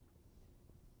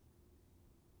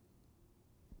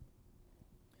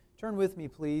Turn with me,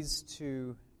 please,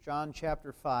 to John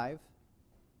chapter 5.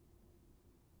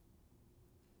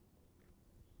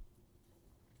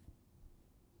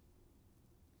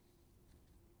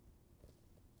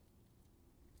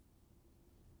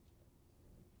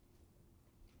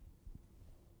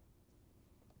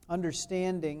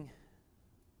 Understanding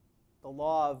the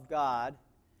law of God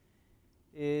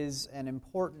is an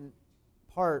important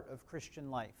part of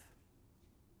Christian life.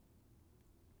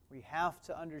 We have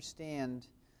to understand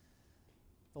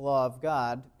the law of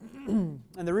God. And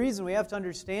the reason we have to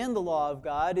understand the law of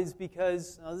God is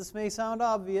because, now this may sound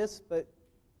obvious, but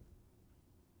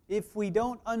if we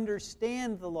don't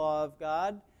understand the law of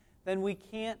God, then we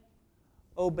can't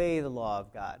obey the law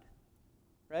of God.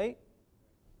 Right?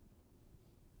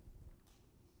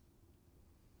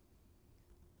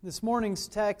 This morning's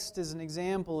text is an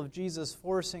example of Jesus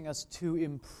forcing us to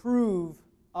improve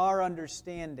our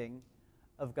understanding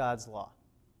of God's law.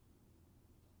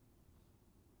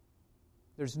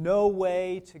 There's no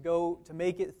way to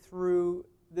make it through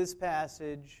this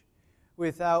passage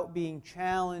without being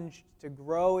challenged to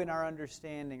grow in our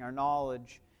understanding, our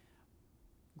knowledge,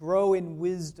 grow in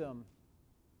wisdom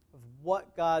of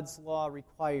what God's law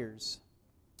requires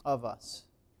of us.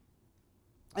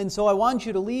 And so I want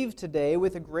you to leave today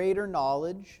with a greater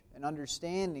knowledge and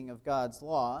understanding of God's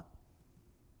law.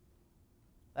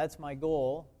 That's my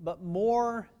goal. But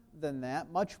more than that,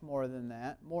 much more than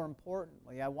that, more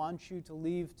importantly, I want you to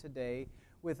leave today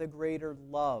with a greater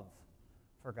love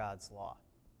for God's law.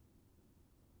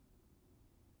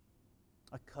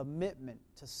 A commitment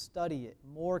to study it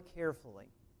more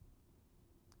carefully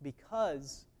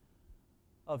because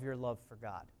of your love for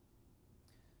God.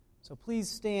 So please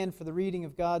stand for the reading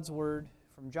of God's Word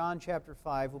from John chapter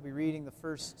 5. We'll be reading the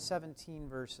first 17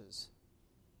 verses.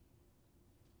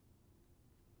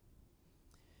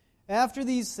 After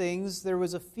these things, there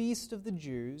was a feast of the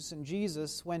Jews, and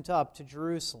Jesus went up to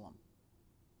Jerusalem.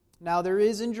 Now there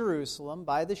is in Jerusalem,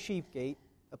 by the sheep gate,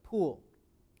 a pool,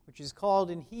 which is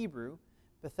called in Hebrew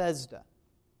Bethesda,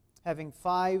 having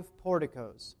 5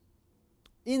 porticos.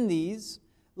 In these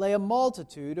lay a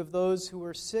multitude of those who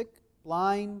were sick,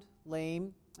 blind,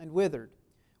 lame, and withered,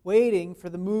 waiting for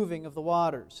the moving of the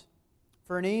waters.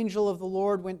 For an angel of the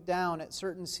Lord went down at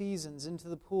certain seasons into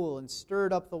the pool and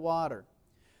stirred up the water.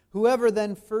 Whoever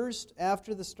then first,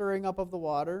 after the stirring up of the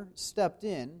water, stepped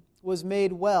in, was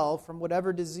made well from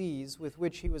whatever disease with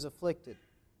which he was afflicted.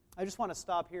 I just want to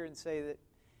stop here and say that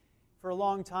for a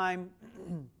long time,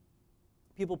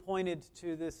 people pointed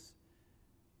to this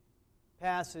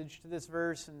passage, to this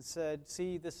verse, and said,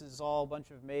 see, this is all a bunch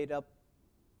of made-up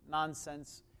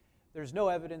nonsense. There's no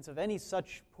evidence of any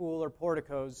such pool or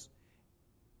porticos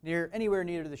anywhere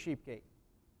near the sheep gate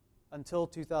until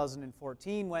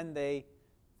 2014 when they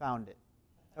found it.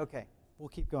 Okay, we'll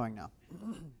keep going now.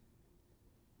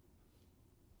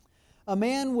 A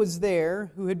man was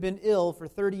there who had been ill for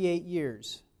 38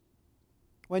 years.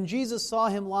 When Jesus saw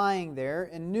him lying there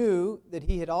and knew that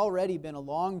he had already been a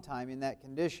long time in that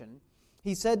condition,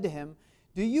 he said to him,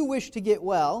 "Do you wish to get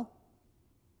well?"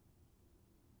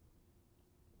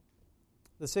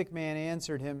 The sick man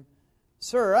answered him,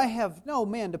 "Sir, I have no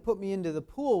man to put me into the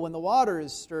pool when the water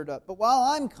is stirred up, but while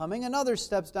I'm coming, another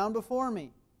steps down before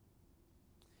me."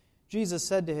 Jesus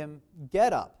said to him,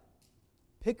 "Get up,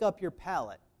 pick up your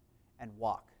pallet, and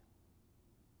walk."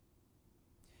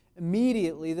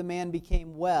 Immediately the man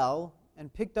became well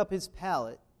and picked up his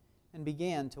pallet and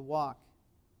began to walk.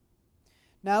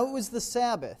 Now it was the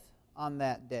Sabbath on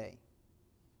that day.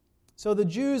 So the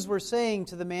Jews were saying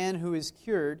to the man who is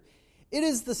cured, "It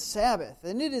is the Sabbath,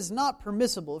 and it is not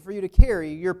permissible for you to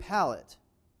carry your pallet."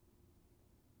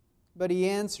 But he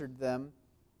answered them,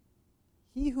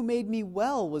 "He who made me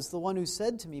well was the one who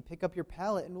said to me, 'Pick up your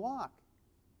pallet and walk.'"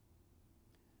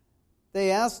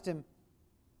 They asked him,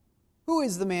 "Who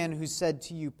is the man who said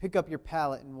to you, 'Pick up your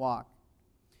pallet and walk'?"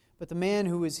 But the man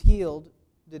who was healed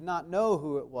did not know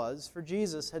who it was, for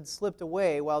Jesus had slipped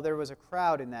away while there was a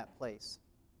crowd in that place.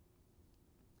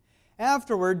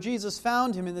 Afterward, Jesus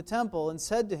found him in the temple and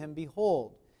said to him,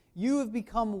 "Behold, you have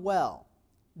become well.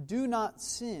 Do not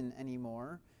sin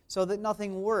anymore, so that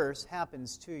nothing worse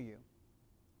happens to you."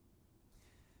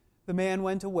 The man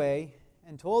went away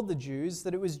and told the Jews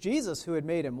that it was Jesus who had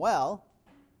made him well.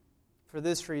 For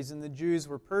this reason, the Jews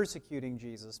were persecuting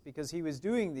Jesus because he was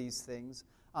doing these things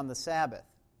on the Sabbath.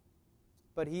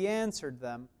 But he answered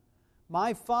them,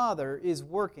 "My Father is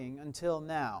working until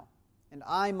now, and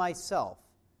I myself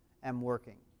am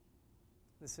working."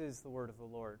 This is the word of the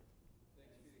Lord.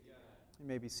 Thanks be to God. You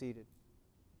may be seated.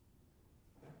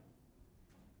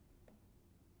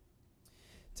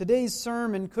 Today's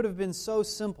sermon could have been so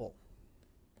simple.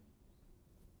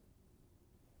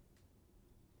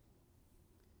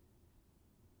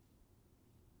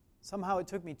 Somehow it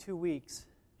took me 2 weeks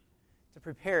to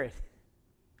prepare it.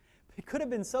 It could have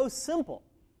been so simple.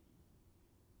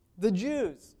 The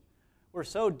Jews were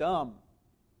so dumb.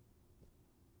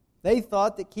 They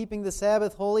thought that keeping the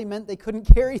Sabbath holy meant they couldn't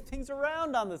carry things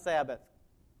around on the Sabbath.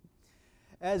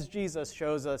 As Jesus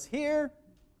shows us here,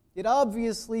 it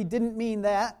obviously didn't mean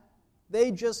that.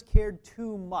 They just cared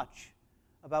too much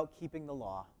about keeping the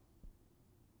law.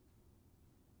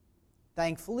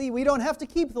 Thankfully, we don't have to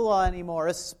keep the law anymore,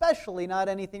 especially not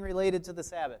anything related to the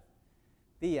Sabbath.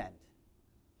 The end.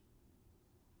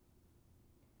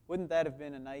 Wouldn't that have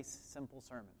been a nice, simple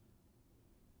sermon?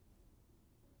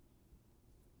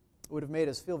 It would have made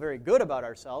us feel very good about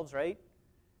ourselves, right?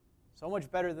 So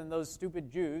much better than those stupid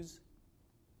Jews.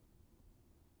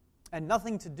 And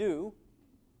nothing to do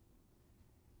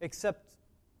except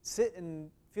sit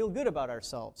and feel good about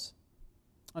ourselves.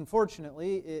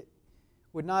 Unfortunately, it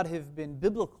would not have been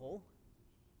biblical.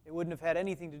 It wouldn't have had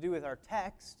anything to do with our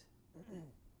text.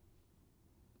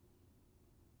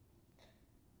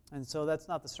 And so that's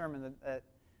not the sermon that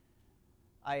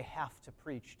I have to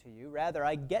preach to you. Rather,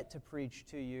 I get to preach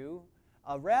to you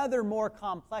a rather more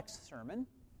complex sermon,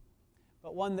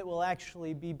 but one that will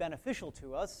actually be beneficial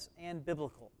to us and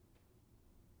biblical.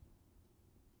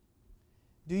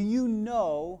 Do you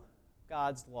know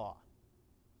God's law?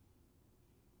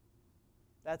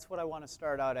 That's what I want to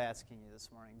start out asking you this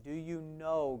morning. Do you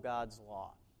know God's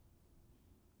law?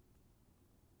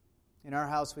 In our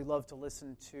house, we love to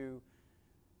listen to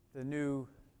the new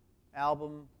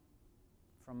album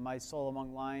from My Soul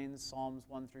Among Lions, Psalms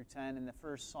 1 through 10, and the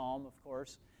first psalm, of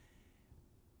course.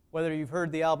 Whether you've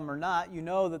heard the album or not, you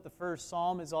know that the first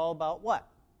psalm is all about what?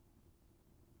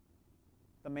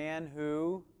 The man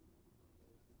who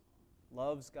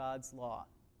loves God's law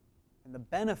and the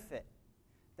benefit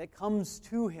that comes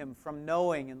to him from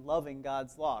knowing and loving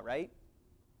God's law, right?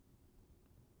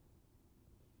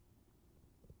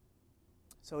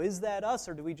 So is that us,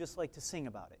 or do we just like to sing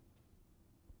about it?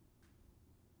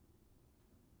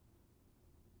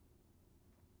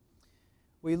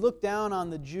 We look down on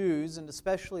the Jews, and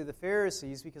especially the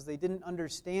Pharisees, because they didn't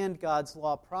understand God's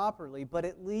law properly, but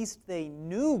at least they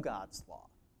knew God's law.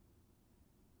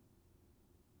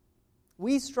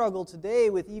 We struggle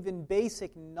today with even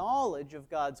basic knowledge of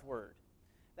God's Word.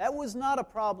 That was not a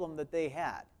problem that they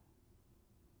had.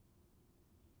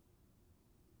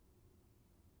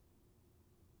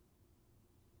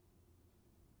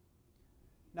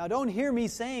 Now, don't hear me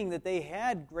saying that they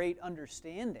had great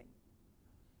understanding.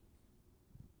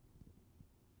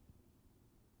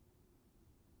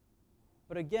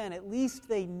 But again, at least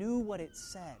they knew what it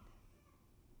said.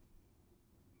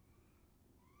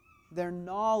 Their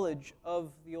knowledge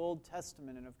of the Old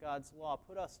Testament and of God's law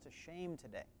put us to shame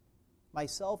today,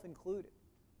 myself included.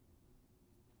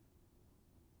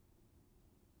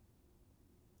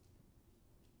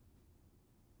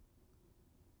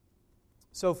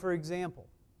 So, for example,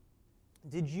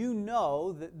 did you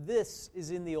know that this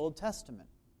is in the Old Testament?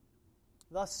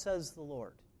 Thus says the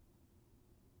Lord.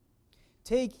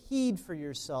 Take heed for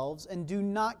yourselves and do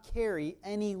not carry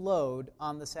any load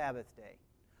on the Sabbath day,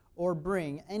 or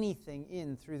bring anything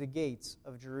in through the gates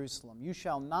of Jerusalem. You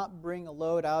shall not bring a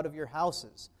load out of your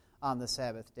houses on the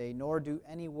Sabbath day, nor do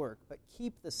any work, but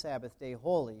keep the Sabbath day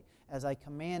holy, as I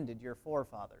commanded your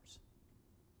forefathers.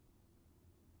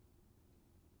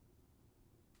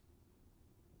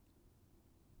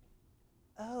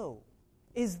 Oh,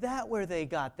 is that where they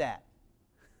got that?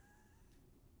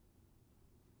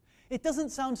 It doesn't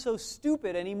sound so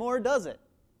stupid anymore, does it?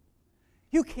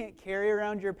 You can't carry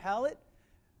around your pallet.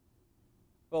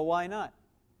 Well, why not?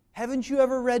 Haven't you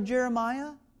ever read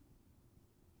Jeremiah?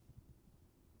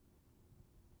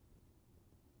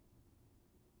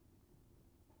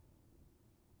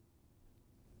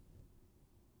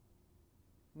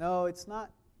 No, it's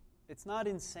not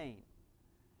insane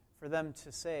for them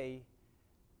to say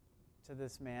to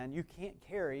this man, you can't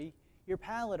carry your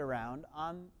pallet around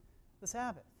on the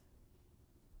Sabbath.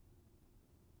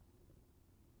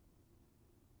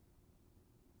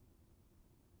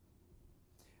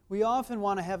 We often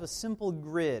want to have a simple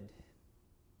grid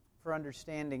for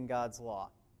understanding God's law.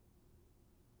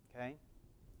 Okay?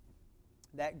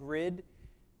 That grid,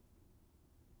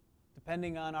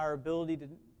 depending on our ability to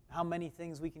how many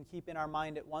things we can keep in our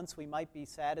mind at once, we might be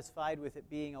satisfied with it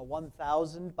being a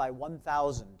 1,000 by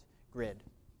 1,000 grid.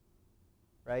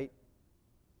 Right?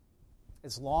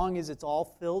 As long as it's all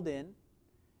filled in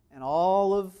and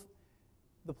all of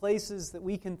the places that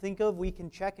we can think of, we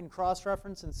can check and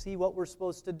cross-reference and see what we're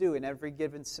supposed to do in every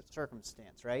given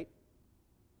circumstance, right?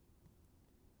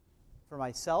 For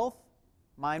myself,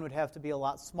 mine would have to be a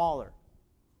lot smaller.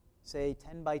 Say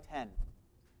 10 by 10.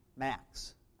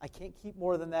 max. I can't keep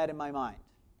more than that in my mind.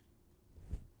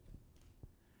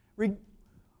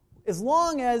 As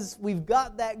long as we've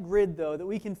got that grid, though, that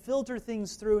we can filter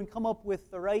things through and come up with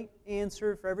the right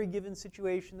answer for every given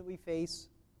situation that we face,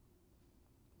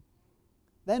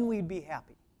 then we'd be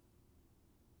happy.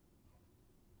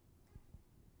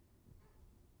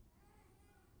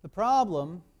 The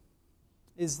problem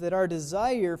is that our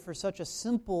desire for such a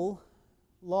simple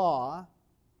law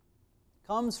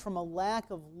comes from a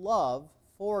lack of love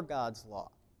for God's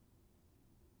law.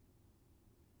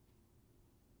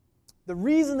 The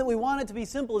reason that we want it to be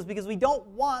simple is because we don't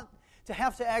want to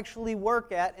have to actually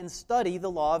work at and study the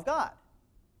law of God.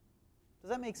 Does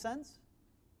that make sense?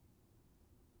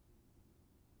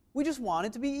 We just want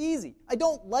it to be easy. I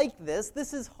don't like this.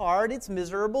 This is hard. It's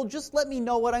miserable. Just let me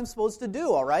know what I'm supposed to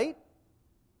do, all right?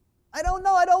 I don't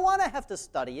know. I don't want to have to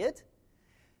study it.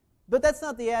 But that's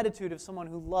not the attitude of someone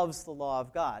who loves the law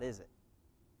of God, is it?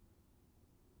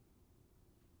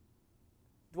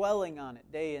 Dwelling on it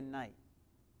day and night.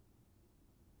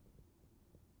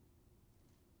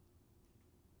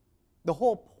 The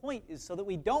whole point is so that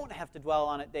we don't have to dwell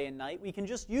on it day and night. We can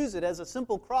just use it as a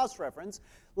simple cross-reference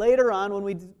later on when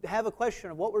we have a question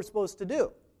of what we're supposed to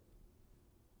do.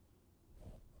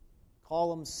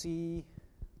 Column C,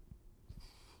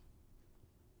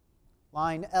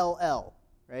 line LL,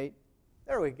 right?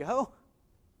 There we go.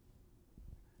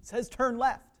 It says turn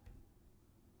left.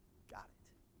 Got it.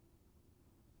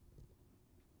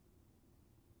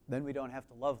 Then we don't have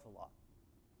to love the law.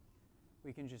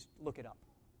 We can just look it up.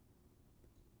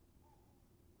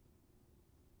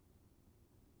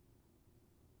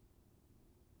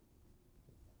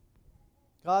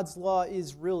 God's law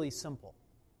is really simple.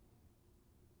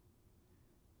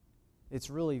 It's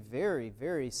really very,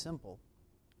 very simple.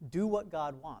 Do what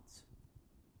God wants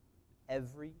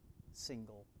every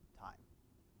single time.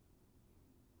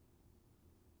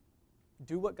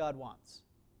 Do what God wants.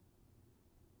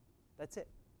 That's it.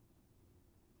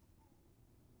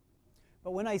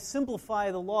 But when I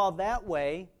simplify the law that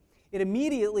way, it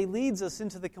immediately leads us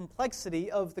into the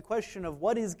complexity of the question of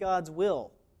what is God's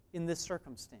will in this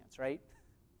circumstance, right?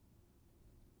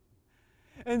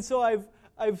 And so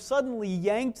I've suddenly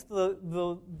yanked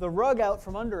the rug out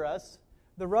from under us,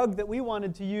 the rug that we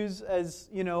wanted to use as,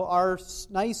 our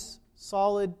nice,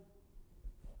 solid,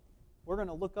 we're going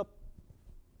to look up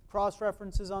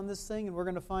cross-references on this thing, and we're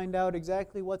going to find out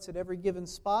exactly what's at every given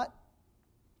spot.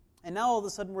 And now all of a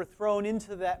sudden we're thrown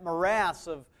into that morass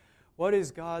of what is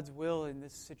God's will in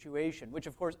this situation, which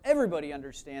of course everybody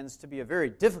understands to be a very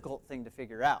difficult thing to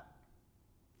figure out.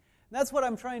 And that's what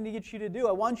I'm trying to get you to do.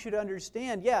 I want you to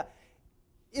understand,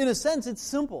 in a sense it's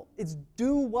simple. It's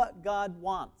do what God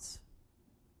wants.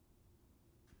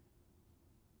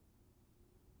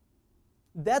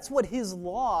 That's what His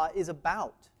law is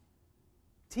about,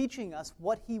 teaching us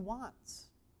what He wants.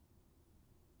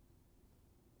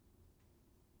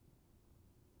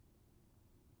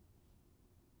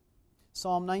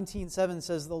 Psalm 19:7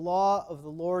 says, "The law of the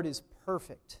Lord is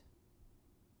perfect,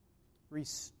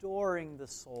 restoring the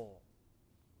soul.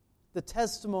 The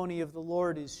testimony of the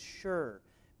Lord is sure,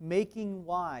 making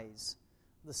wise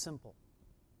the simple."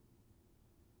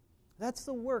 That's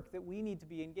the work that we need to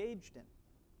be engaged in.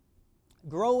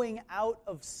 Growing out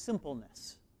of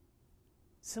simpleness,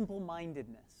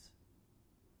 simple-mindedness,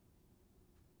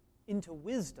 into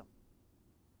wisdom.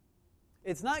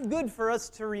 It's not good for us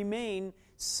to remain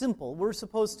simple. We're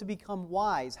supposed to become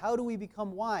wise. How do we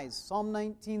become wise? Psalm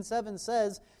 19:7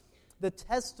 says, "The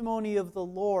testimony of the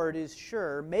Lord is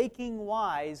sure, making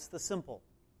wise the simple."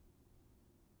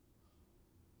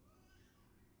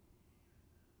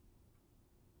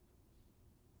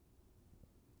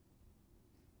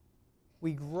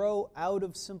 We grow out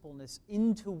of simpleness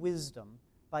into wisdom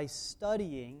by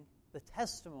studying the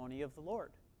testimony of the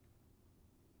Lord.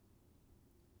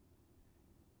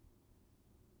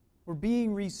 We're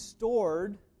being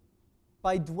restored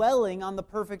by dwelling on the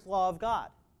perfect law of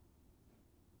God.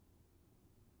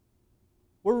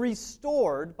 We're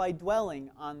restored by dwelling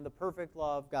on the perfect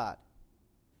law of God.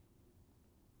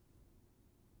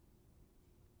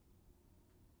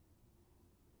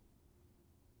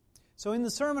 So in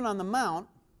the Sermon on the Mount,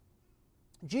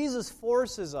 Jesus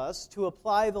forces us to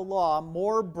apply the law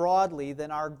more broadly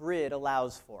than our grid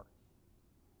allows for.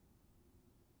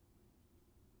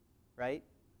 Right?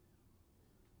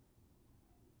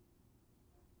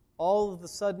 All of a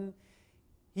sudden,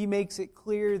 He makes it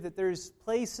clear that there's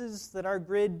places that our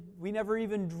grid, we never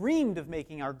even dreamed of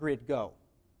making our grid go.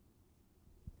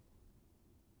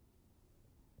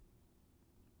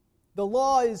 The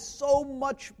law is so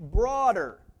much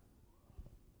broader.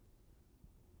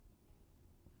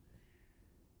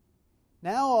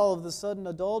 Now, all of a sudden,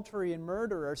 adultery and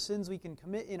murder are sins we can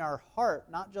commit in our heart,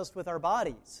 not just with our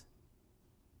bodies.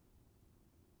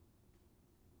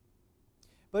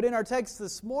 But in our text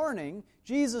this morning,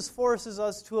 Jesus forces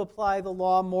us to apply the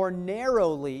law more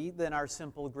narrowly than our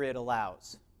simple grid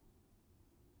allows.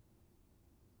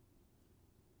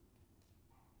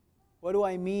 What do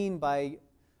I mean by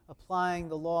applying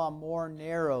the law more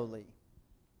narrowly?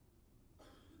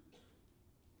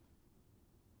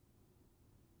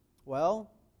 Well,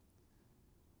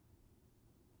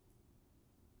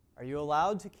 are you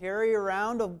allowed to carry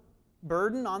around a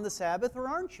burden on the Sabbath, or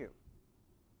aren't you?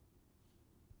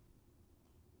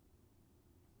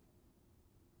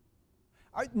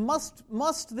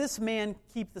 Must this man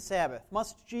keep the Sabbath?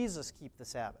 Must Jesus keep the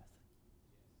Sabbath?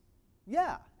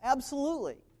 Yeah,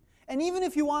 absolutely. And even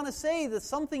if you want to say that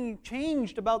something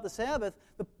changed about the Sabbath,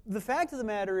 the fact of the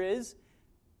matter is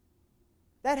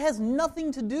that has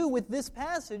nothing to do with this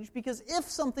passage, because if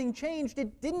something changed,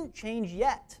 it didn't change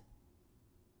yet.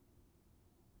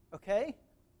 Okay?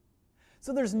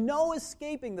 So there's no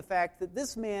escaping the fact that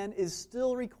this man is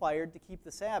still required to keep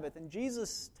the Sabbath. And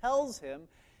Jesus tells him,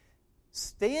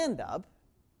 stand up,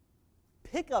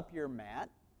 pick up your mat,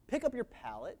 pick up your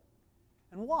pallet,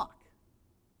 and walk.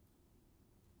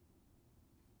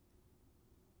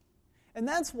 And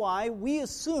that's why we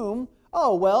assume,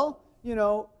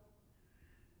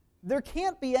 there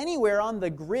can't be anywhere on the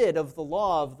grid of the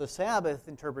law of the Sabbath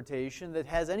interpretation that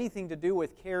has anything to do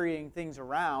with carrying things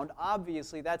around.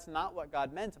 Obviously, that's not what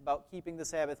God meant about keeping the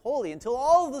Sabbath holy, until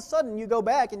all of a sudden you go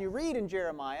back and you read in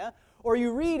Jeremiah or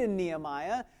you read in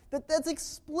Nehemiah that's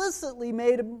explicitly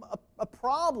made a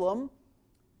problem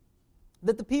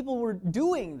that the people were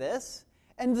doing this,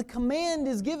 and the command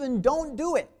is given, don't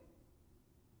do it.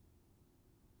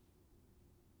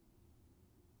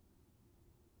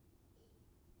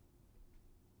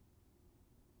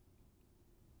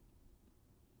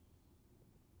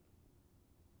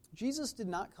 Jesus did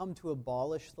not come to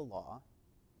abolish the law,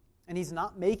 and he's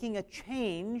not making a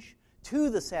change to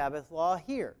the Sabbath law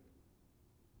here.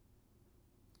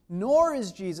 Nor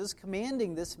is Jesus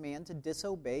commanding this man to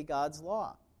disobey God's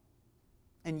law.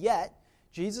 And yet,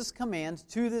 Jesus' command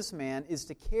to this man is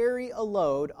to carry a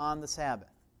load on the Sabbath.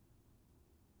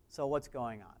 So what's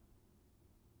going on?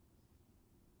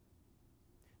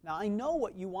 Now, I know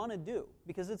what you want to do,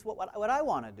 because it's what I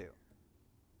want to do.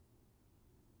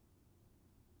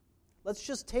 Let's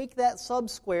just take that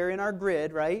subsquare in our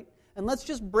grid, right? And let's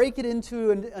just break it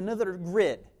into another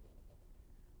grid.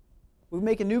 We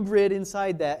make a new grid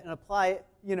inside that and apply it,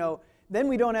 then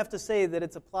we don't have to say that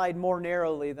it's applied more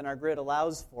narrowly than our grid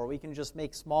allows for. We can just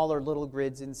make smaller little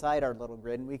grids inside our little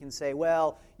grid, and we can say, it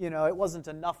wasn't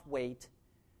enough weight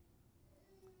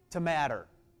to matter.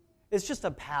 It's just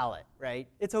a pallet, right?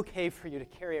 It's okay for you to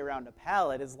carry around a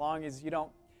pallet as long as you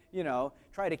don't,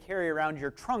 try to carry around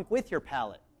your trunk with your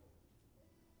pallet.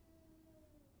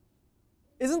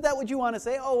 Isn't that what you want to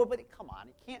say? Oh, but come on,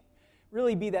 it can't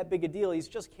really be that big a deal. He's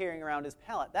just carrying around his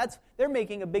pallet. They're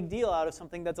making a big deal out of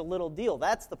something that's a little deal.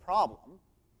 That's the problem.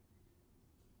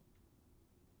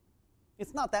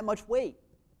 It's not that much weight.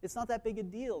 It's not that big a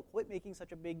deal. Quit making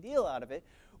such a big deal out of it.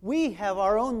 We have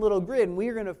our own little grid, and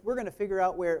we're going to figure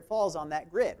out where it falls on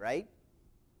that grid, right?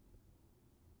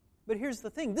 But here's the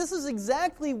thing. This is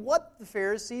exactly what the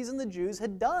Pharisees and the Jews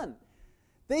had done.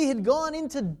 They had gone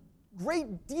into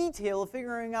great detail of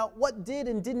figuring out what did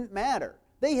and didn't matter.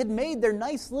 They had made their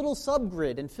nice little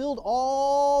subgrid and filled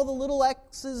all the little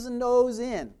X's and O's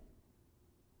in.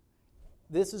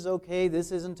 This is okay,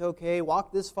 this isn't okay,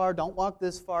 walk this far, don't walk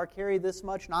this far, carry this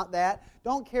much, not that,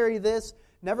 don't carry this,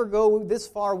 never go this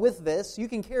far with this, you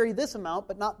can carry this amount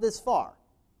but not this far.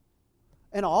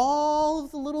 And all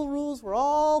of the little rules were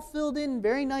all filled in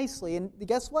very nicely, and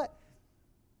guess what?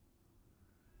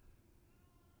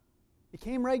 It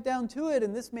came right down to it,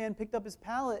 and this man picked up his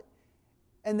pallet,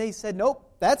 and they said,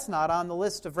 nope, that's not on the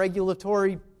list of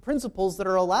regulatory principles that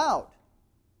are allowed.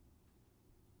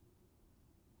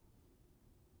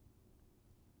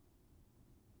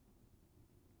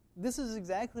 This is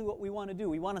exactly what we want to do.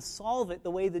 We want to solve it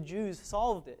the way the Jews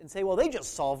solved it and say, well, they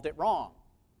just solved it wrong.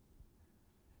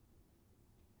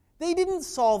 They didn't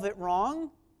solve it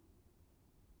wrong.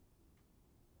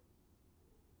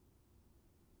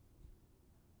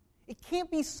 It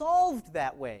can't be solved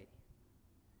that way.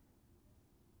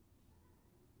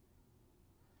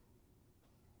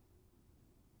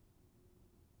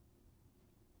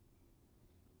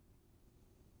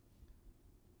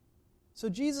 So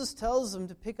Jesus tells them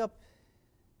to pick up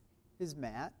his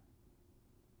mat.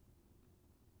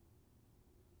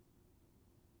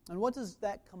 And what does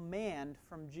that command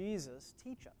from Jesus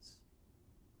teach us?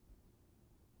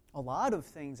 A lot of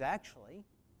things, actually.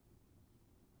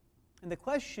 And the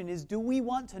question is, do we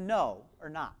want to know or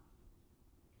not?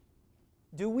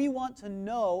 Do we want to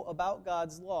know about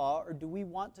God's law, or do we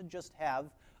want to just have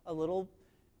a little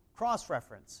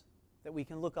cross-reference that we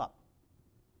can look up?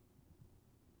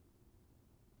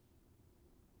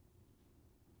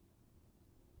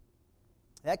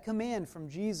 That command from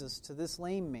Jesus to this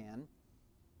lame man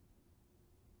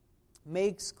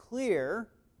makes clear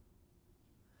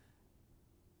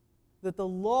that the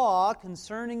law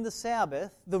concerning the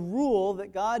Sabbath, the rule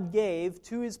that God gave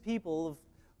to His people of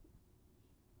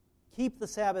keep the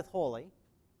Sabbath holy,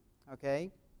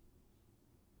 okay?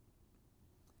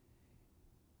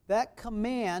 That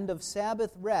command of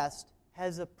Sabbath rest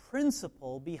has a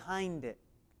principle behind it.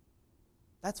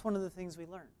 That's one of the things we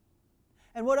learn.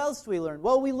 And what else do we learn?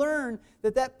 Well, we learn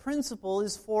that that principle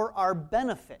is for our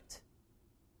benefit.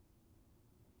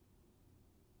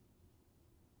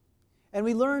 And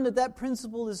we learn that that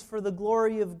principle is for the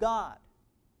glory of God.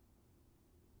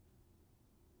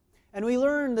 And we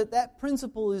learn that that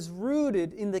principle is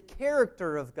rooted in the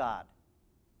character of God.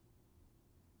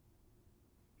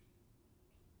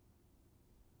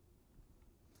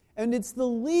 And it's the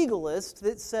legalist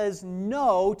that says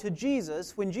no to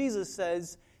Jesus when Jesus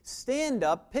says, stand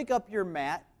up, pick up your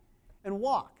mat, and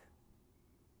walk.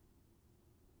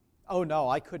 Oh no,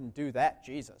 I couldn't do that,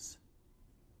 Jesus.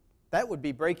 That would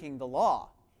be breaking the law.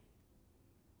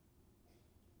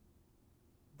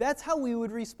 That's how we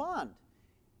would respond.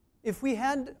 If we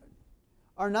had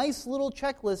our nice little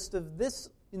checklist of this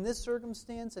in this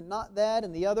circumstance and not that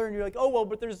and the other, and you're like, oh, well,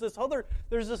 but there's this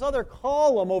other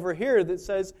column over here that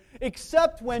says,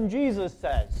 except when Jesus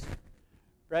says,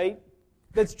 right?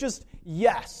 That's just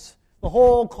yes. The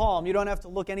whole column. You don't have to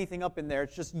look anything up in there.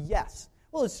 It's just yes.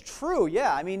 Well, it's true,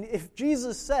 yeah. I mean, if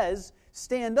Jesus says,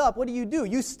 stand up, what do?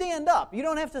 You stand up. You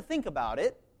don't have to think about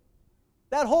it.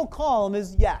 That whole column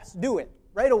is yes. Do it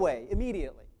right away,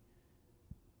 immediately.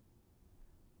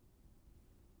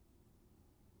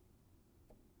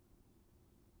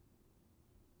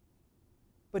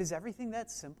 But is everything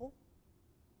that simple?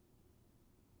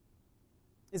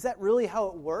 Is that really how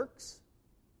it works?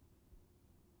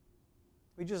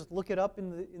 We just look it up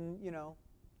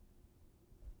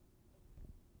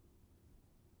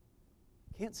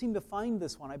can't seem to find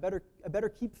this one. I better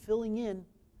keep filling in,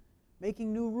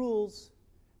 making new rules,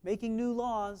 making new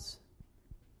laws.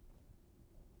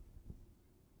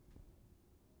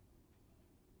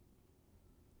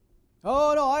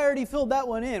 Oh, no, I already filled that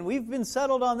one in. We've been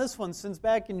settled on this one since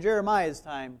back in Jeremiah's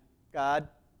time, God.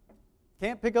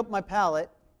 Can't pick up my pallet.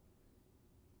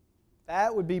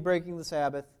 That would be breaking the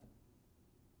Sabbath.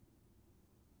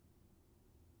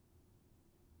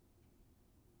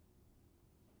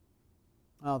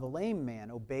 Oh, the lame man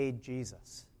obeyed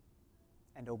Jesus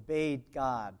and obeyed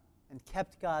God and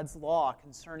kept God's law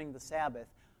concerning the Sabbath.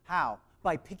 How?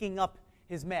 By picking up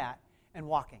his mat and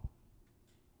walking.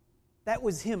 That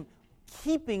was him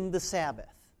keeping the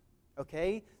Sabbath.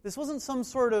 Okay? This wasn't some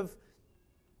sort of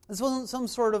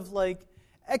like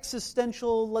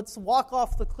existential, let's walk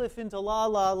off the cliff into La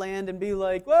La Land and be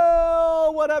like,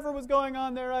 well, whatever was going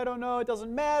on there, I don't know, it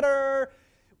doesn't matter.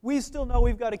 We still know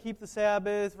we've got to keep the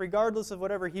Sabbath regardless of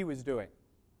whatever he was doing.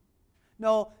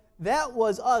 No, that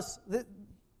was us.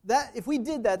 That if we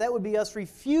did that, that would be us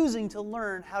refusing to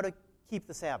learn how to keep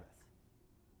the Sabbath.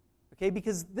 Okay,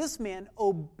 because this man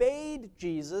obeyed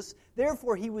Jesus,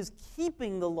 therefore he was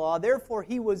keeping the law, therefore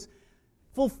he was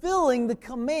fulfilling the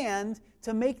command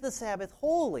to make the Sabbath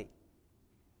holy.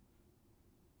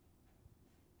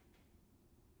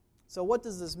 So what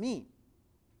does this mean?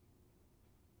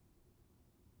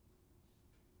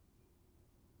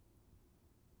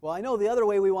 Well, I know the other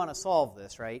way we want to solve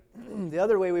this, right? The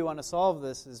other way we want to solve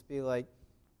this is be like,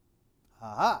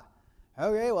 aha,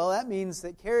 okay, well that means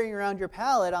that carrying around your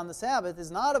pallet on the Sabbath is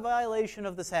not a violation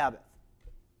of the Sabbath.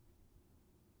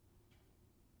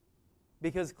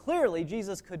 Because clearly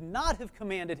Jesus could not have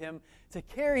commanded him to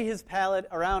carry his pallet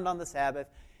around on the Sabbath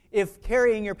if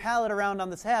carrying your pallet around on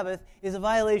the Sabbath is a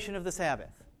violation of the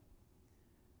Sabbath.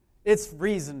 It's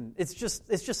reason. It's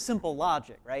just simple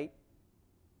logic, right?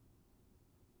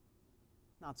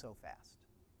 Not so fast.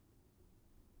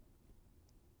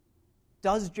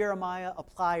 Does Jeremiah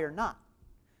apply or not?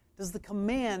 Does the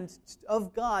command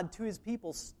of God to his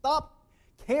people, stop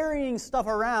carrying stuff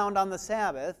around on the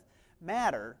Sabbath,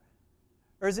 matter?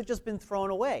 Or has it just been thrown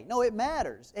away? No, it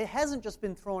matters. It hasn't just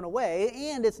been thrown away,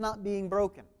 and it's not being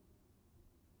broken.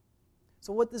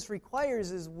 So what this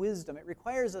requires is wisdom. It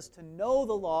requires us to know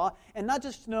the law, and not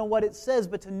just to know what it says,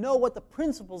 but to know what the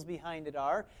principles behind it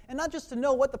are, and not just to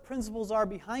know what the principles are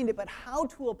behind it, but how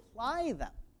to apply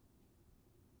them.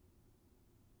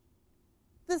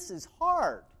 This is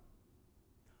hard.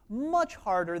 Much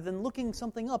harder than looking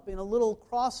something up in a little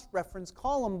cross-reference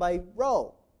column by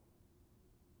row.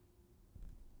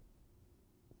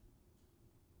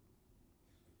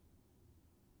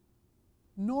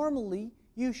 Normally,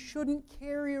 you shouldn't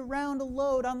carry around a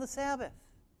load on the Sabbath.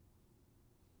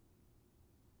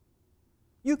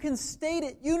 You can state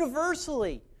it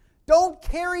universally. Don't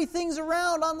carry things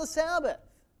around on the Sabbath.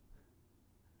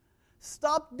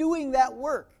 Stop doing that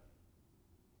work.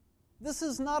 This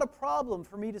is not a problem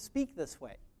for me to speak this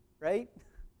way, right?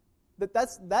 But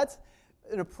that's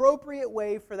an appropriate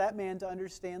way for that man to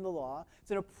understand the law.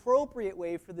 It's an appropriate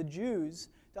way for the Jews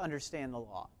to understand the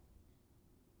law.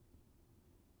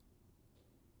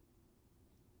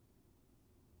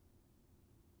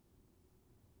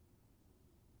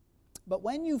 But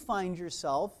when you find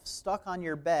yourself stuck on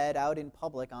your bed out in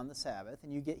public on the Sabbath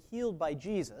and you get healed by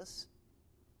Jesus,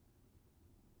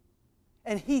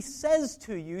 and he says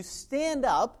to you, stand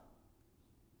up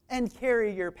and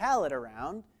carry your pallet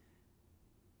around,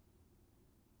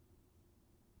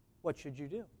 what should you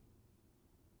do?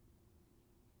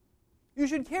 You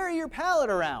should carry your pallet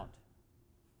around.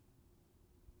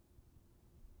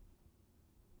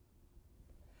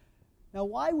 Now,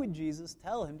 why would Jesus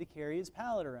tell him to carry his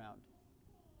pallet around?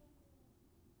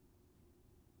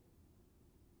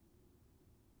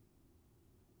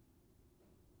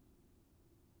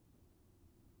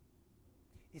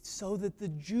 It's so that the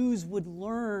Jews would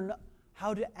learn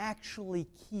how to actually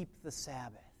keep the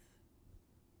Sabbath.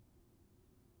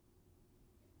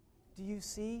 Do you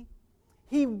see?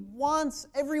 He wants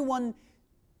everyone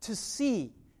to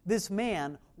see this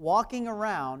man walking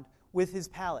around with his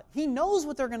pallet. He knows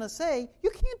what they're going to say. You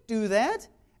can't do that.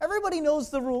 Everybody knows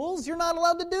the rules. You're not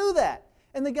allowed to do that.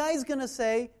 And the guy's going to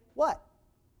say, what?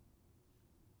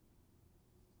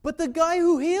 But the guy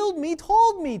who healed me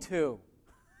told me to.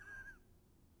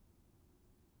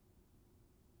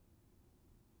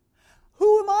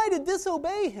 Who am I to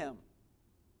disobey him?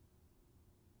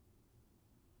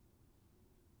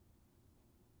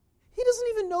 He doesn't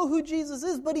even know who Jesus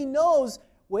is, but he knows,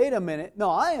 wait a minute, no,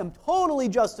 I am totally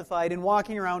justified in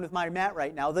walking around with my mat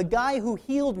right now. The guy who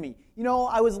healed me, you know,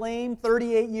 I was lame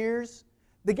 38 years.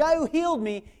 The guy who healed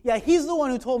me, yeah, he's the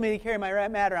one who told me to carry my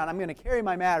mat around. I'm going to carry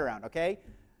my mat around, okay?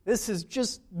 This is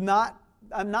just not,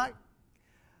 I'm not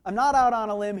out on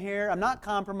a limb here. I'm not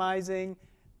compromising.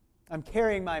 I'm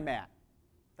carrying my mat.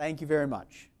 Thank you very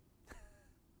much.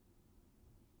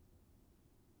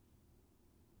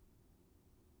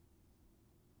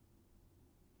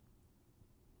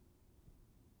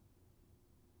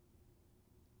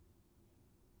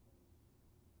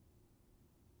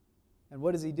 And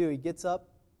what does he do? He gets up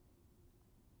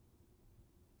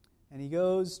and he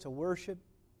goes to worship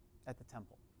at the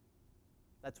temple.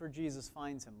 That's where Jesus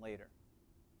finds him later.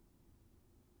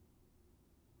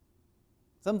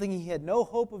 Something he had no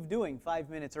hope of doing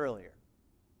 5 minutes earlier.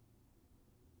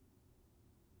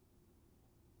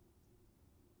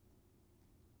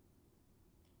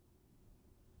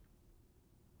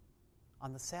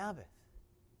 On the Sabbath.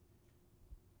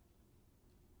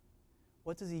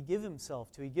 What does he give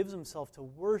himself to? He gives himself to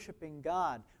worshiping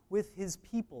God with his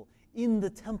people in the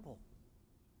temple.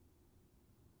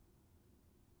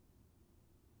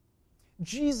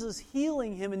 Jesus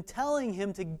healing him and telling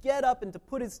him to get up and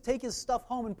to take his stuff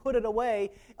home and put it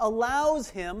away allows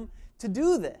him to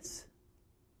do this.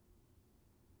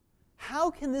 How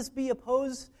can this be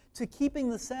opposed to keeping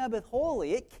the Sabbath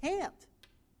holy? It can't.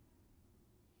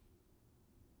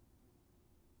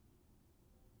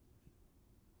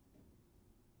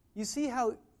 You see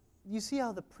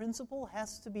how the principle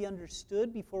has to be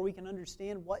understood before we can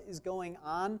understand what is going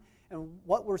on and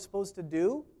what we're supposed to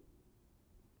do?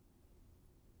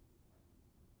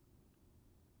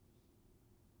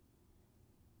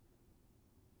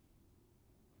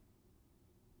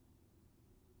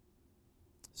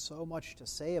 So much to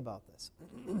say about this.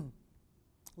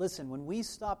 Listen, when we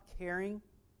stop caring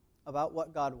about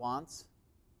what God wants,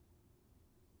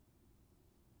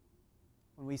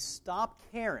 when we stop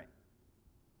caring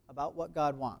about what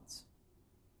God wants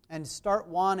and start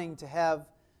wanting to have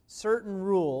certain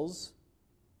rules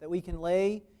that we can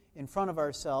lay in front of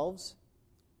ourselves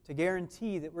to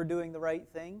guarantee that we're doing the right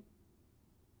thing,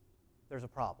 there's a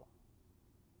problem.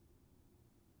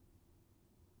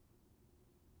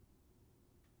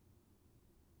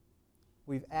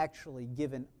 We've actually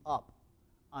given up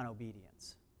on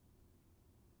obedience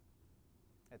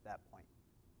at that point.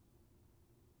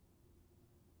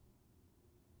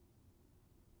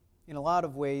 In a lot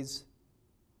of ways,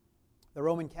 the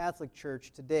Roman Catholic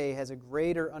Church today has a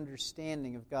greater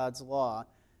understanding of God's law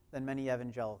than many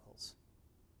evangelicals.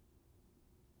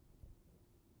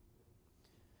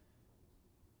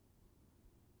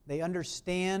 They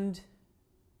understand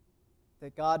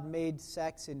that God made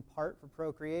sex in part for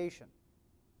procreation.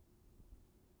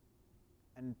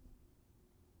 And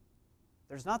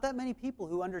there's not that many people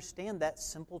who understand that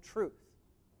simple truth.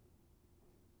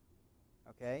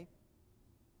 Okay?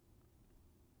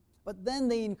 But then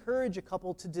they encourage a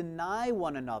couple to deny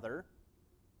one another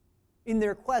in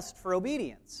their quest for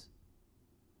obedience.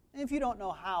 And if you don't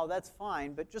know how, that's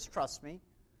fine, but just trust me.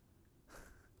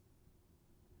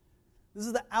 This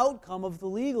is the outcome of the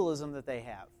legalism that they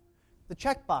have. The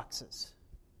check boxes.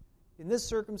 In this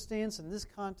circumstance, in this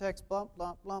context, blump,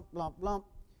 blump, blump, blump, blump.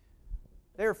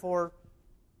 Therefore,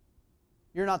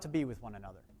 you're not to be with one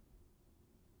another.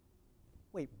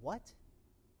 Wait, what?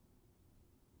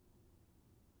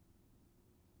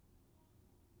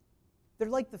 They're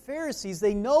like the Pharisees.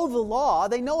 They know the law.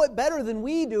 They know it better than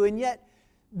we do, and yet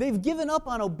they've given up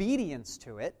on obedience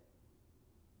to it.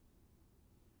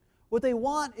 What they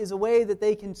want is a way that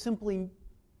they can simply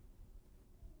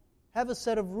have a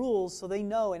set of rules so they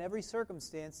know in every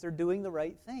circumstance they're doing the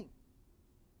right thing.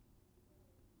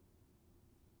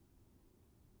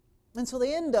 And so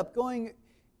they end up going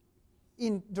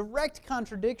in direct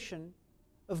contradiction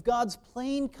of God's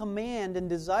plain command and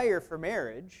desire for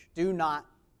marriage. Do not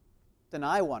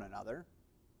deny one another,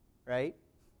 right?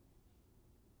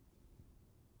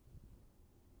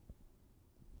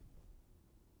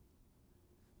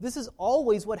 This is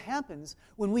always what happens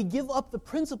when we give up the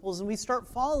principles and we start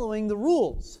following the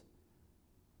rules.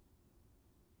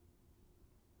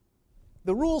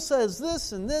 The rule says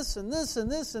this and this and this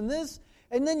and this and this,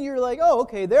 and then you're like, oh,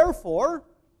 okay, therefore,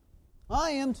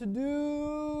 I am to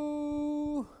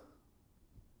do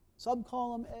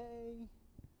subcolumn A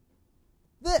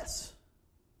this.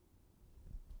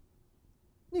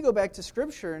 You go back to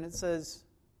Scripture and it says,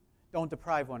 don't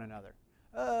deprive one another.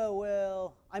 Oh,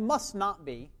 well, I must not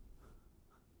be.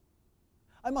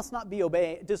 I must not be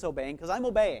disobeying because I'm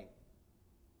obeying.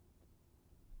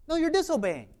 No, you're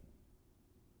disobeying.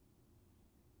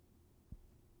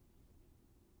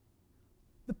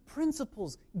 The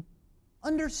principles,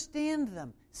 understand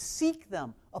them, seek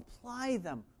them, apply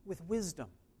them with wisdom.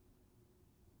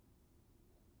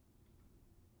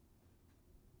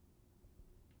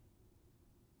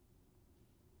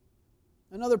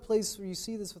 Another place where you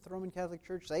see this with the Roman Catholic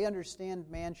Church, they understand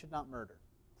man should not murder.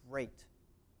 Great.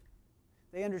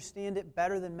 They understand it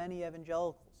better than many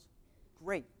evangelicals.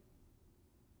 Great.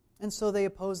 And so they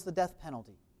oppose the death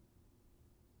penalty.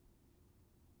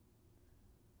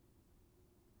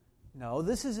 No,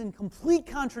 this is in complete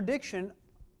contradiction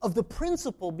of the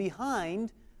principle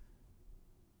behind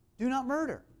do not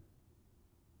murder.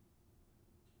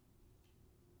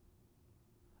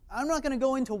 I'm not going to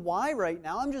go into why right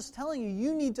now. I'm just telling you,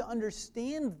 you need to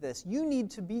understand this. You need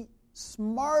to be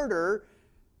smarter,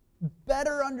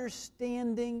 better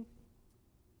understanding,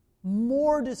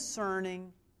 more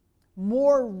discerning,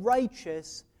 more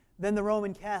righteous than the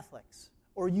Roman Catholics,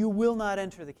 or you will not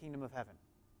enter the kingdom of heaven.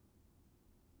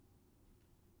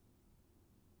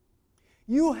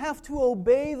 You have to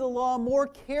obey the law more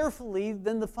carefully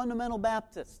than the fundamental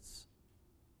Baptists,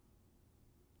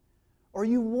 or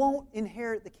you won't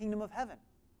inherit the kingdom of heaven.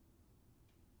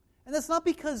 And that's not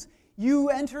because you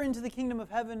enter into the kingdom of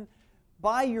heaven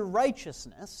by your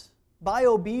righteousness, by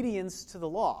obedience to the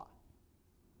law.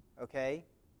 Okay?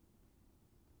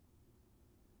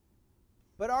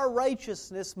 But our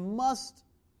righteousness must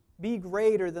be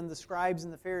greater than the scribes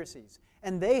and the Pharisees.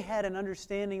 And they had an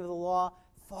understanding of the law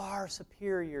far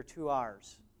superior to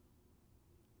ours.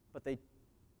 But they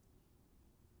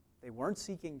weren't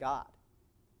seeking God.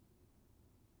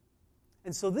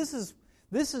 And so this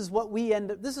is what we end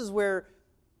up, this is where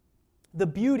the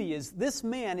beauty is. This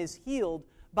man is healed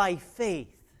by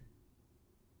faith.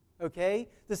 Okay?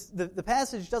 The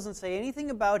passage doesn't say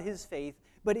anything about his faith,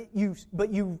 but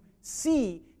you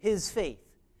see his faith.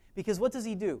 Because what does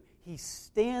he do? He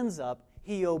stands up,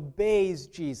 he obeys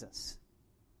Jesus.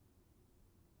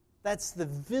 That's the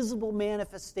visible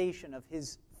manifestation of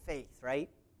his faith, right?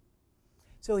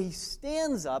 So he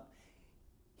stands up,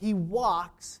 he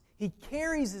walks, he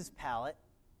carries his pallet,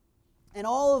 and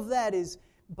all of that is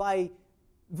by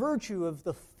virtue of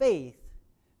the faith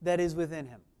that is within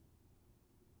him.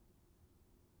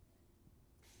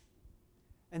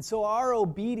 And so our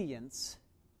obedience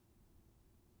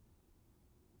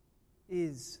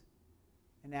is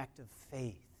an act of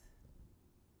faith.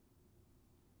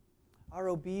 Our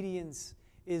obedience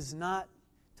is not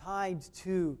tied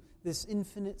to this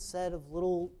infinite set of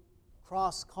little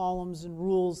cross columns and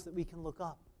rules that we can look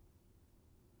up.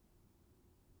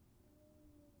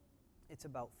 It's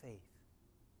about faith.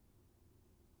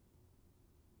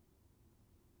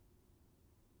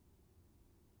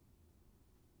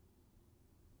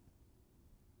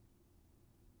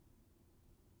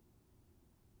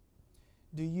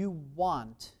 Do you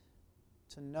want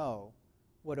to know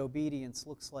what obedience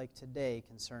looks like today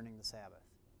concerning the Sabbath?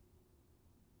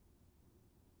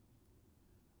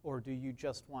 Or do you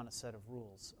just want a set of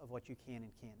rules of what you can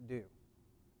and can't do?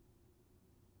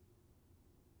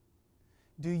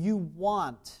 Do you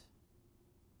want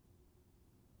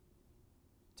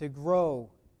to grow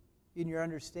in your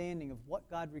understanding of what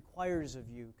God requires of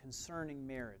you concerning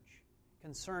marriage,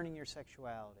 concerning your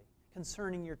sexuality,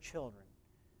 concerning your children?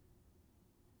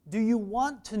 Do you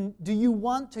want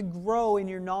to grow in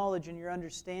your knowledge and your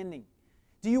understanding?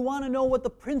 Do you want to know what the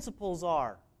principles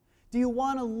are? Do you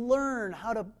want to learn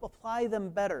how to apply them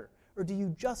better? Or do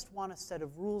you just want a set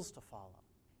of rules to follow?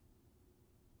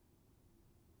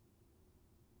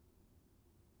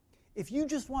 If you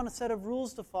just want a set of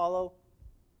rules to follow,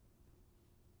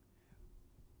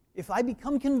 if I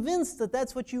become convinced that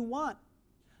that's what you want,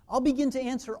 I'll begin to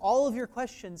answer all of your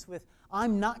questions with,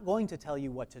 I'm not going to tell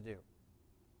you what to do.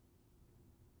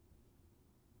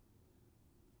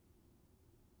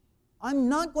 I'm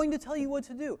not going to tell you what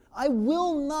to do. I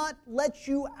will not let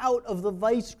you out of the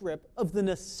vice grip of the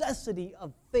necessity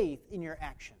of faith in your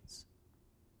actions.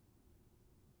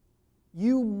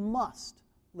 You must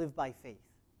live by faith.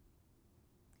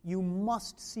 You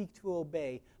must seek to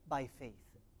obey by faith.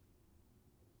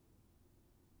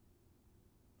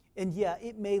 And yeah,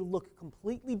 it may look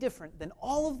completely different than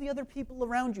all of the other people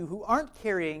around you who aren't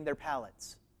carrying their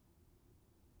pallets.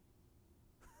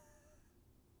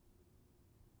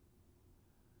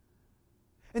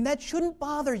 And that shouldn't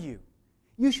bother you.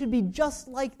 You should be just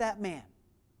like that man.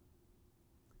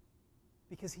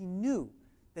 Because he knew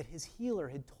that his healer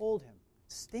had told him,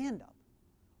 stand up,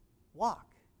 walk,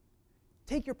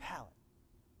 take your pallet.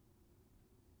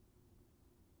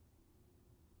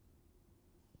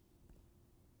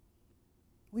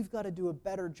 We've got to do a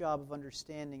better job of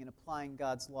understanding and applying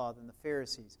God's law than the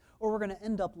Pharisees, or we're going to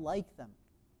end up like them,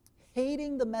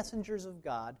 hating the messengers of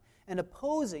God and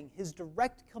opposing His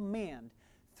direct command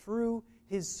through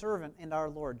His servant and our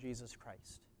Lord Jesus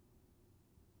Christ.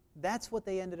 That's what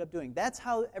they ended up doing. That's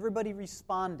how everybody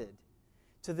responded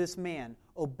to this man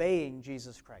obeying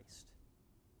Jesus Christ.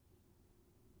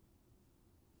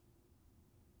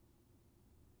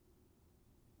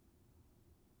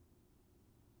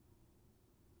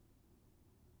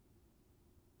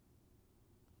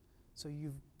 So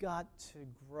you've got to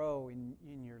grow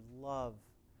in your love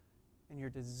and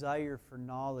your desire for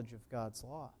knowledge of God's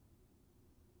law.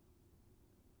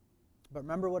 But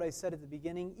remember what I said at the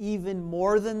beginning? Even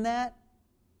more than that,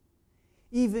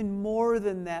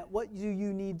 what do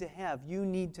you need to have? You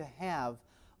need to have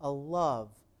a love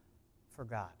for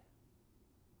God.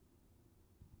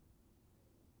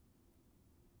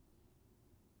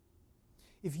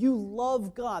 If you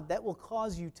love God, that will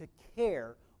cause you to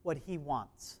care what He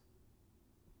wants.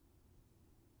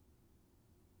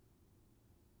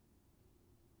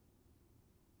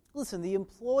 Listen, the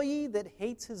employee that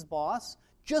hates his boss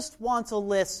just wants a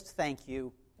list, thank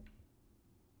you.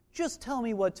 Just tell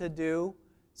me what to do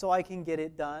so I can get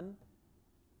it done.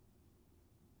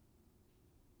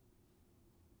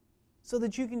 So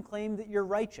that you can claim that you're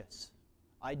righteous.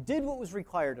 I did what was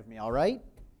required of me, all right?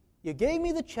 You gave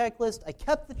me the checklist, I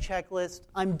kept the checklist,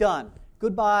 I'm done.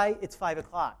 Goodbye, it's 5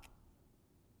 o'clock.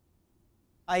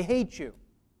 I hate you.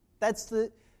 That's the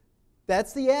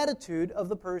attitude of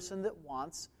the person that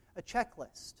wants a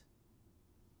checklist.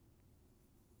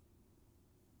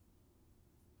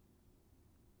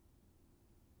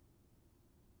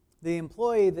 The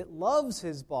employee that loves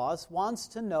his boss wants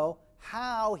to know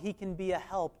how he can be a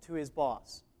help to his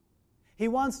boss. He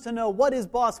wants to know what his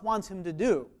boss wants him to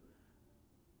do.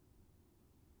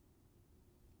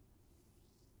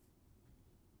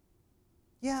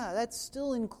 Yeah, that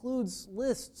still includes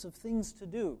lists of things to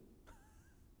do.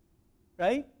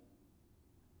 Right?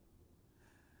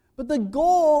 But the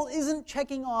goal isn't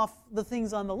checking off the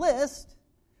things on the list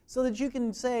so that you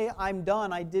can say, I'm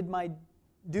done, I did my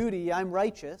duty, I'm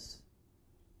righteous.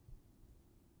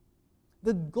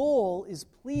 The goal is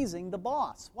pleasing the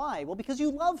boss. Why? Well, because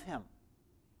you love him.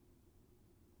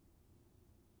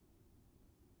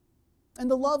 And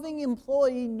the loving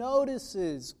employee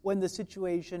notices when the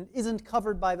situation isn't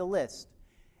covered by the list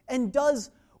and does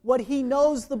what he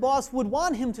knows the boss would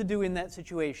want him to do in that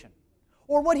situation,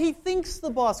 or what he thinks the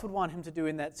boss would want him to do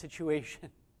in that situation.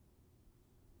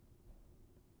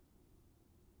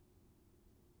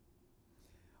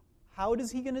 How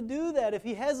is he going to do that if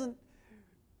he hasn't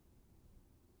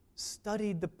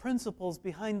studied the principles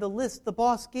behind the list the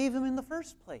boss gave him in the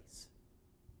first place?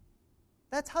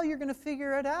 That's how you're going to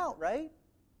figure it out, right?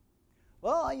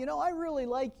 Well, I really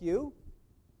like you,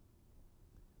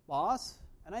 boss.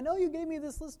 And I know you gave me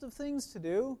this list of things to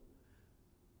do.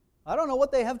 I don't know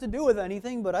what they have to do with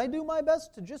anything, but I do my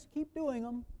best to just keep doing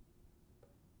them.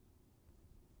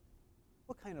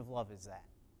 What kind of love is that?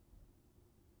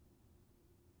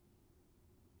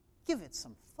 Give it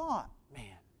some thought,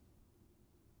 man.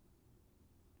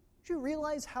 Do you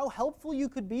realize how helpful you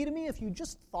could be to me if you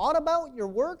just thought about your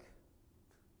work?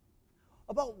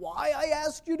 About why I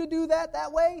asked you to do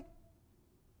that way?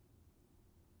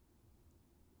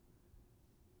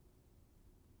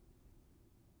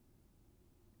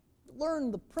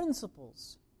 Learn the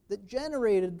principles that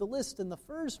generated the list in the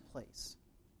first place.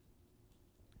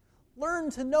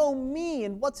 Learn to know me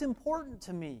and what's important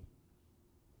to me,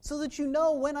 so that you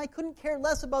know when I couldn't care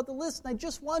less about the list and I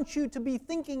just want you to be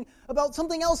thinking about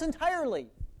something else entirely.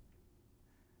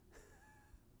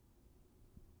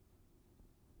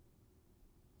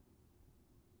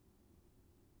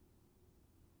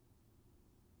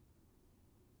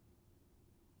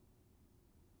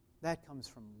 That comes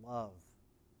from love.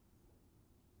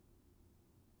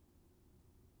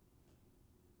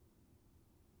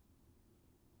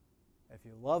 If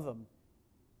you love Him,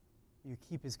 you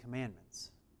keep His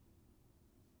commandments.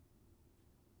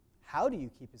 How do you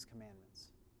keep His commandments?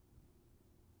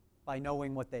 By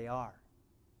knowing what they are.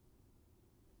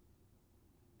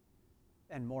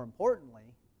 And more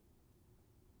importantly,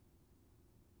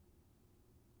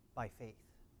 by faith.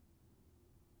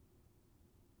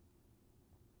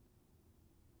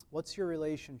 What's your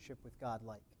relationship with God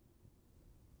like?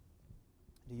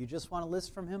 Do you just want a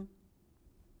list from Him?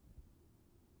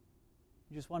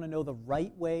 You just want to know the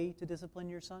right way to discipline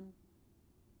your son?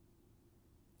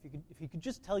 If he could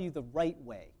just tell you the right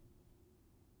way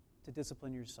to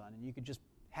discipline your son, and you could just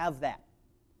have that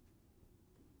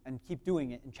and keep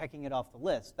doing it and checking it off the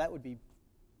list, that would be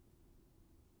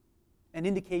an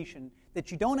indication that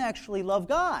you don't actually love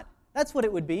God. That's what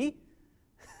it would be.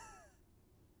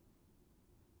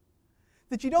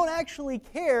 That you don't actually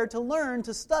care to learn,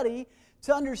 to study,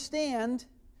 to understand,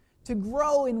 to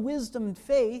grow in wisdom and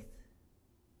faith.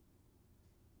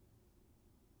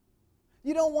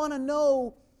 You don't want to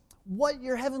know what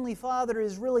your Heavenly Father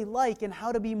is really like and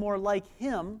how to be more like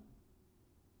Him.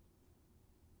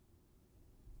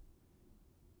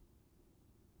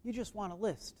 You just want a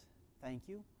list. Thank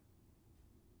you.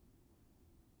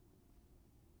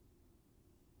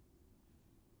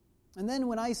 And then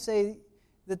when I say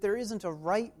that there isn't a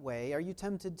right way, are you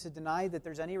tempted to deny that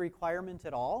there's any requirement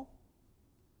at all?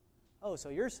 Oh, so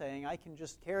you're saying I can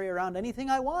just carry around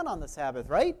anything I want on the Sabbath,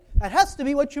 right? That has to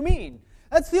be what you mean.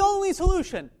 That's the only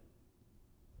solution.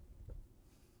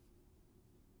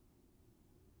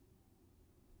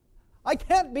 I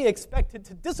can't be expected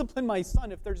to discipline my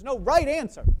son if there's no right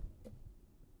answer.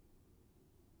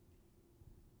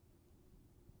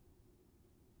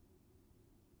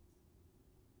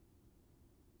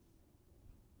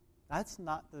 That's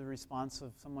not the response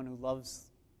of someone who loves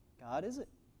God, is it?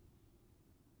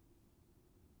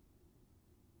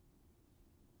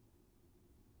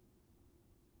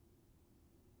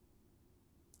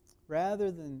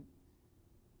 Rather than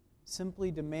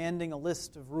simply demanding a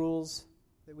list of rules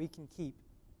that we can keep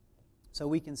so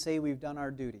we can say we've done our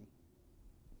duty,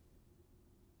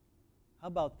 how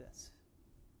about this?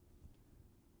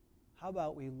 How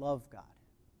about we love God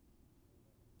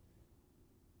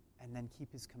and then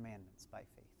keep His commandments by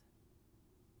faith?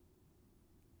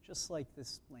 Just like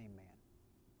this lame man.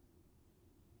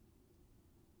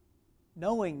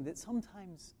 Knowing that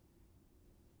sometimes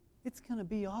it's going to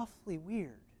be awfully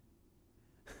weird.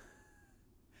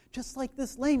 Just like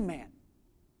this lame man.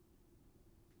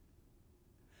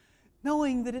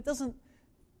 Knowing that it doesn't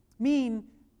mean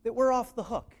that we're off the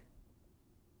hook.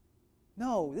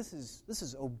 No, this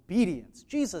is obedience.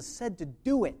 Jesus said to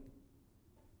do it.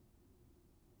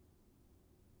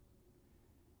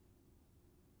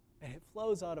 And it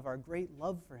flows out of our great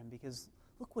love for Him because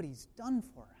look what He's done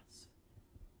for us.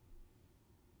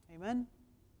 Amen?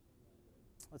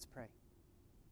 Let's pray.